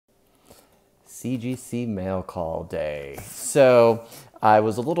CGC mail call day. So I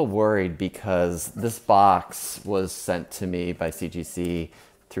was a little worried because this box was sent to me by CGC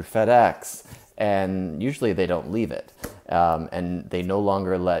through FedEx, and usually they don't leave it. And they no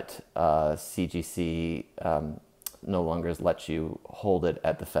longer let CGC no longer let you hold it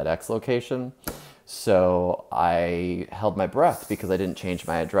at the FedEx location. So I held my breath because I didn't change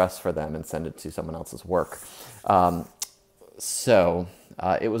my address for them and send it to someone else's work. So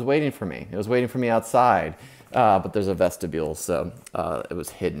it was waiting for me. It was waiting for me outside, but there's a vestibule, so it was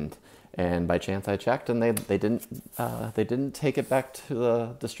hidden. And by chance I checked, and they didn't take it back to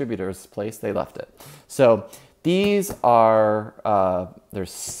the distributor's place. They left it. So these are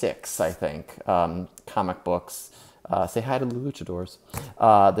there's 6, I think, comic books. Say hi to the Luchadors.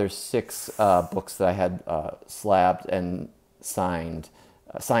 There's 6 books that I had slabbed and signed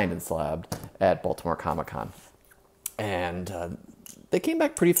and slabbed at Baltimore Comic Con. And they came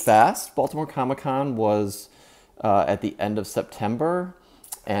back pretty fast. Baltimore Comic Con was at the end of September,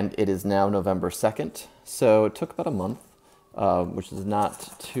 and it is now November 2nd. So it took about a month, which is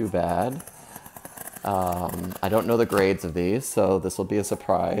not too bad. I don't know the grades of these, so this will be a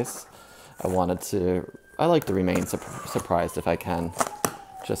surprise. I like to remain surprised if I can,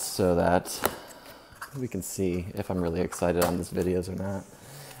 just so that we can see if I'm really excited on these videos or not.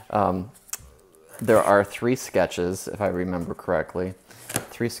 There are 3 sketches, if I remember correctly,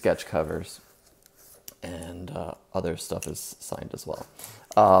 3 sketch covers, and other stuff is signed as well.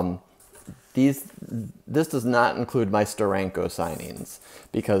 This does not include my Steranko signings,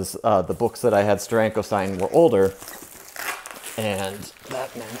 because the books that I had Steranko sign were older, and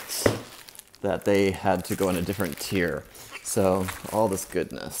that meant that they had to go in a different tier. So all this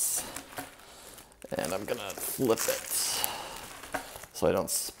goodness. And I'm gonna flip it so I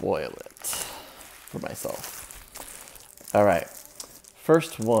don't spoil it for myself. All right,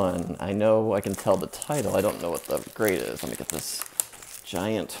 first one. I know I can tell the title. I don't know what the grade is. Let me get this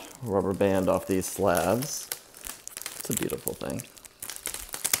giant rubber band off these slabs. It's a beautiful thing.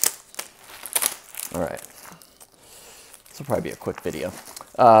 All right, this will probably be a quick video.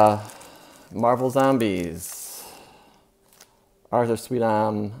 Marvel Zombies, Arthur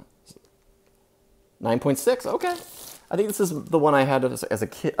Sweetum, 9.6, okay. I think this is the one I had as a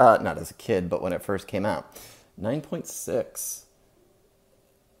kid, not as a kid, but when it first came out. 9.6.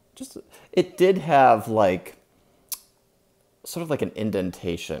 It did have like, sort of like an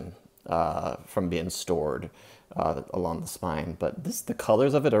indentation from being stored along the spine, but the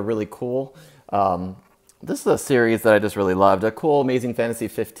colors of it are really cool. This is a series that I just really loved, a cool Amazing Fantasy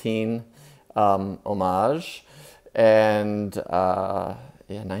 15 homage, and yeah,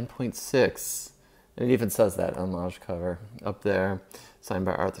 9.6. And it even says that homage cover up there, signed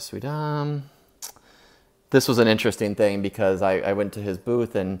by Arthur Sweetum. This was an interesting thing because I went to his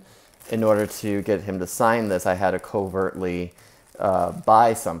booth, and in order to get him to sign this, I had to covertly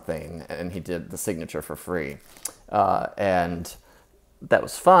buy something, and he did the signature for free. And that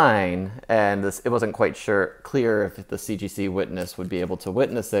was fine, and it wasn't quite clear if the CGC witness would be able to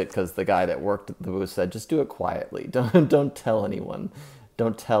witness it, because the guy that worked at the booth said, just do it quietly. Don't tell anyone.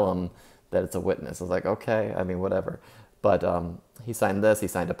 Don't tell him that it's a witness. I was like, okay, I mean, whatever. But he signed this. He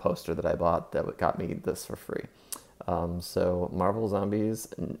signed a poster that I bought that got me this for free. So Marvel Zombies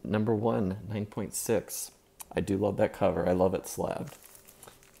 #1, 9.6. I do love that cover. I love it slabbed.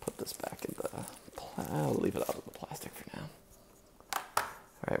 Put this back in the... I'll leave it out of the plastic for now.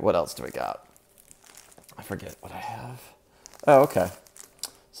 All right, what else do we got? I forget what I have. Oh, okay.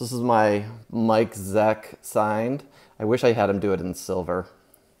 So this is my Mike Zeck signed. I wish I had him do it in silver.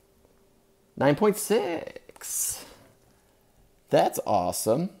 9.6. That's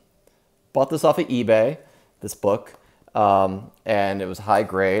awesome. Bought this off of eBay, this book, and it was high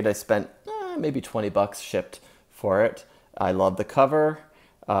grade. I spent maybe 20 bucks shipped for it. I love the cover.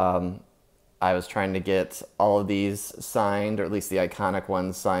 I was trying to get all of these signed, or at least the iconic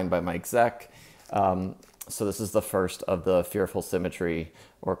ones signed by Mike Zeck. So this is the first of the Fearful Symmetry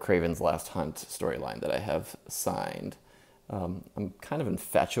or Kraven's Last Hunt storyline that I have signed. I'm kind of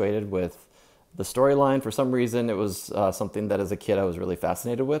infatuated with the storyline. For some reason, it was something that as a kid I was really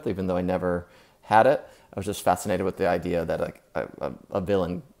fascinated with, even though I never had it. I was just fascinated with the idea that a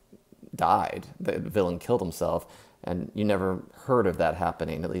villain died, the villain killed himself. And you never heard of that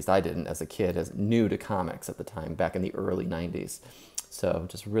happening, at least I didn't as a kid, as new to comics at the time, back in the early 90s. So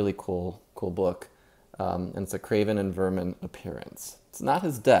just really cool book. And it's a Kraven and Vermin appearance. It's not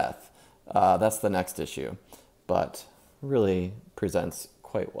his death, that's the next issue, but really presents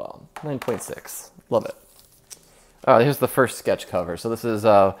quite well. 9.6, love it. Here's the first sketch cover. So this is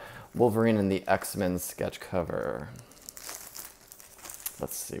Wolverine and the X-Men sketch cover.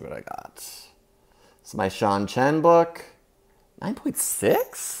 Let's see what I got. It's my Sean Chen book.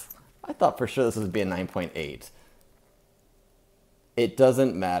 9.6? I thought for sure this would be a 9.8. It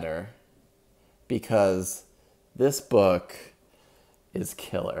doesn't matter because this book is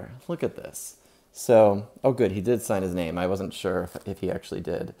killer. Look at this. So, oh good, he did sign his name. I wasn't sure if he actually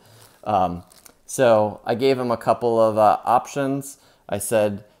did. So I gave him a couple of options. I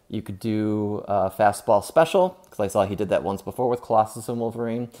said you could do Fastball Special, because I saw he did that once before with Colossus and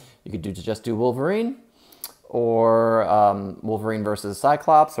Wolverine. You could just do Wolverine, or Wolverine versus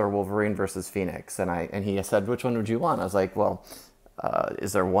Cyclops, or Wolverine versus Phoenix. And he said, which one would you want? I was like, well,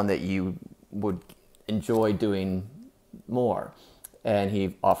 is there one that you would enjoy doing more? And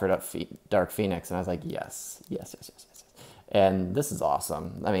he offered up Dark Phoenix, and I was like, yes. And this is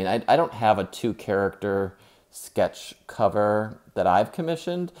awesome. I mean, I don't have a 2-character sketch cover that I've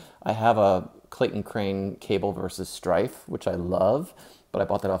commissioned. I have a Clayton Crane Cable versus Strife, which I love, but I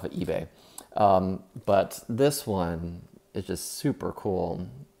bought that off of eBay. But this one is just super cool.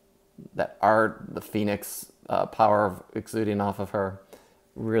 That art, the Phoenix power exuding off of her,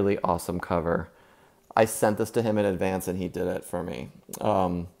 really awesome cover. I sent this to him in advance, and he did it for me.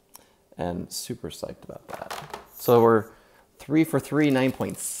 And super psyched about that. So we're 3 for 3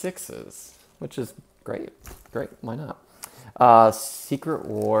 9.6s, which is great. Great, why not? Secret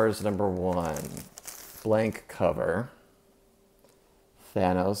Wars #1, blank cover.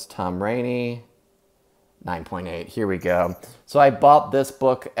 Thanos, Tom Rainey, 9.8. Here we go. So I bought this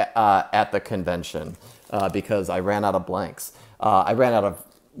book at the convention because I ran out of blanks. I ran out of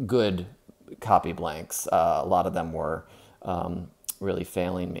good copy blanks. A lot of them were really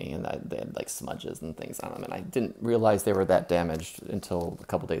failing me, and they had like smudges and things on them, and I didn't realize they were that damaged until a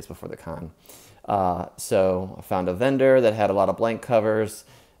couple days before the con. So I found a vendor that had a lot of blank covers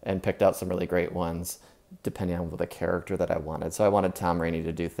and picked out some really great ones depending on the character that I wanted. So I wanted Tom Rainey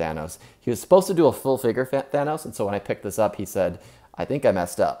to do Thanos. He was supposed to do a full figure Thanos, and so when I picked this up, he said, I think I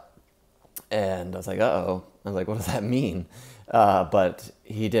messed up. And I was like, uh-oh. I was like, what does that mean? But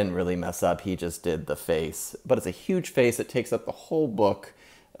he didn't really mess up. He just did the face. But it's a huge face. It takes up the whole book.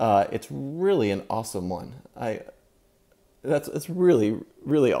 It's really an awesome one. It's really,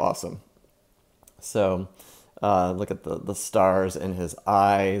 really awesome. So look at the stars in his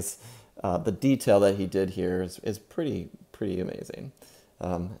eyes. The detail that he did here is pretty amazing.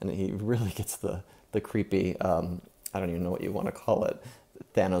 And he really gets the creepy, I don't even know what you want to call it,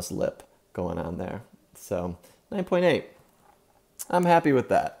 Thanos lip going on there. So 9.8. I'm happy with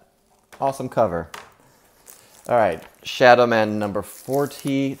that. Awesome cover. All right, Shadow Man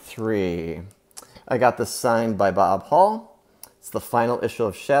 #43. I got this signed by Bob Hall. It's the final issue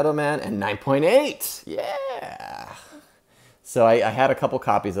of Shadow Man, and 9.8. Yeah. So I had a couple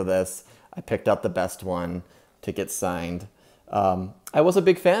copies of this. I picked out the best one to get signed. I was a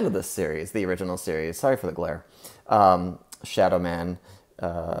big fan of this series, the original series. Sorry for the glare. Shadow Man.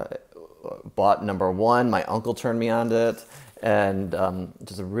 Bought #1. My uncle turned me on to it. And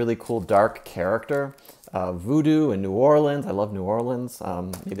just a really cool dark character. Voodoo in New Orleans. I love New Orleans.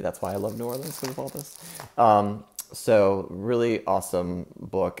 Maybe that's why I love New Orleans because of all this. So really awesome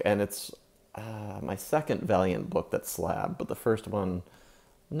book. And it's my second Valiant book that's slabbed. But the first one,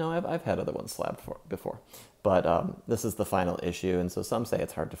 no, I've had other ones slabbed before. But this is the final issue. And so some say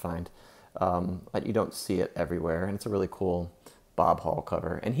it's hard to find. You don't see it everywhere. And it's a really cool Bob Hall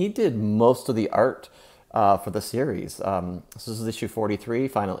cover. And he did most of the art for the series. So this is issue 43,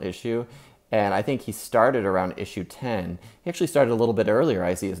 final issue, and I think he started around issue 10. He actually started a little bit earlier.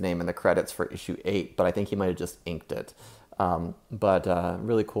 I see his name in the credits for issue 8, but I think he might have just inked it. But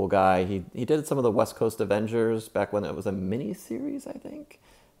really cool guy. He did some of the West Coast Avengers back when it was a mini series, I think.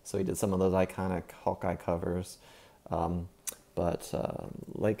 So he did some of those iconic Hawkeye covers. But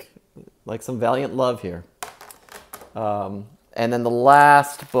like some Valiant love here. And then the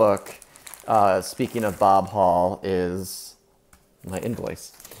last book, speaking of Bob Hall, is my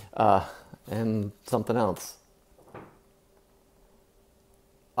invoice and something else.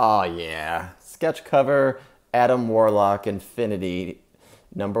 Oh yeah, sketch cover, Adam Warlock, Infinity,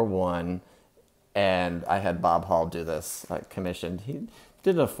 #1, and I had Bob Hall do this, commissioned. He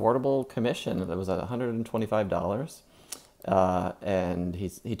did an affordable commission. It was $125, and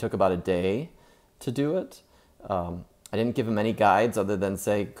he took about a day to do it. I didn't give him any guides other than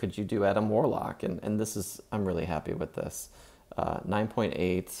say, could you do Adam Warlock? And this is, I'm really happy with this.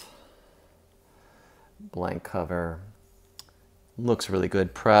 9.8, blank cover. Looks really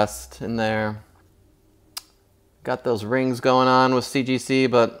good pressed in there. Got those rings going on with CGC,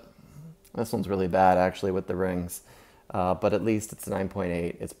 but this one's really bad actually with the rings. But at least it's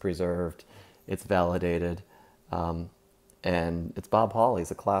 9.8, it's preserved, it's validated, and it's Bob Hall, he's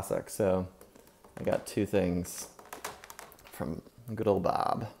a classic. So I got 2 things from good old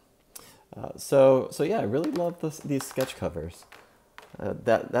Bob. So yeah, I really love these sketch covers.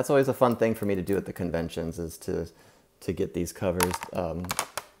 That's always a fun thing for me to do at the conventions, is to get these covers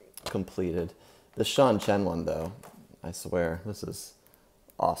completed. The Sean Chen one, though, I swear, this is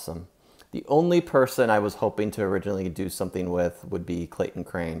awesome. The only person I was hoping to originally do something with would be Clayton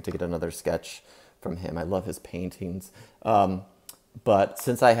Crane, to get another sketch from him. I love his paintings. But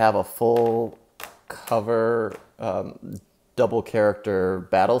since I have a full cover double character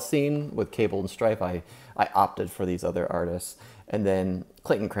battle scene with Cable and Stripe, I opted for these other artists. And then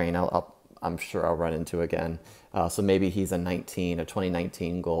Clayton Crane, I'm sure I'll run into again. So maybe he's a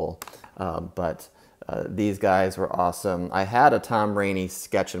 2019 goal. But these guys were awesome. I had a Tom Rainey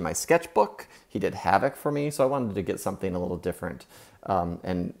sketch in my sketchbook. He did Havoc for me, so I wanted to get something a little different,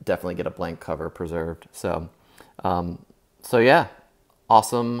 and definitely get a blank cover preserved. So yeah,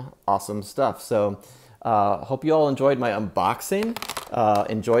 awesome stuff. So hope you all enjoyed my unboxing.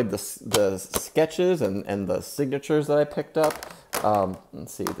 Enjoyed the sketches and the signatures that I picked up.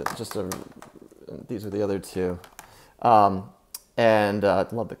 Let's see, these are the other 2. And I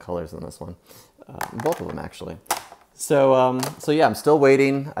love the colors in this one. Both of them, actually. So yeah, I'm still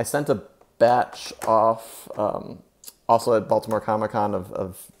waiting. I sent a batch off also at Baltimore Comic Con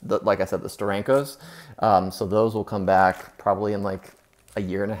of like I said, the Starankos. So those will come back probably in like a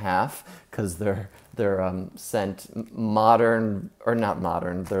year and a half, because they're sent modern, or not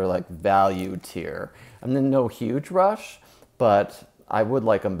modern, they're like value tier. I'm in no huge rush, but I would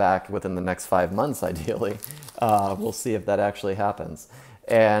like them back within the next 5 months, ideally. We'll see if that actually happens.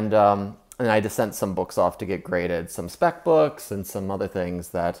 And I just sent some books off to get graded, some spec books and some other things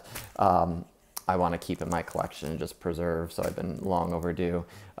that I want to keep in my collection and just preserve. So I've been long overdue.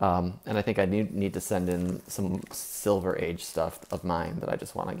 And I think I need to send in some Silver Age stuff of mine that I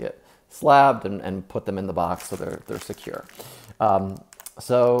just want to get slabbed and put them in the box so they're secure.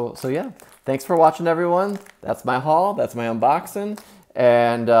 So yeah, thanks for watching, everyone. That's my haul. That's my unboxing.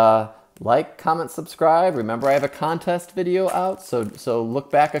 And like, comment, subscribe. Remember, I have a contest video out, so look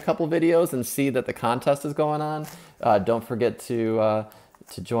back a couple videos and see that the contest is going on. Don't forget to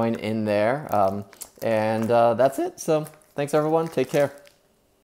join in there. And that's it. So thanks, everyone. Take care.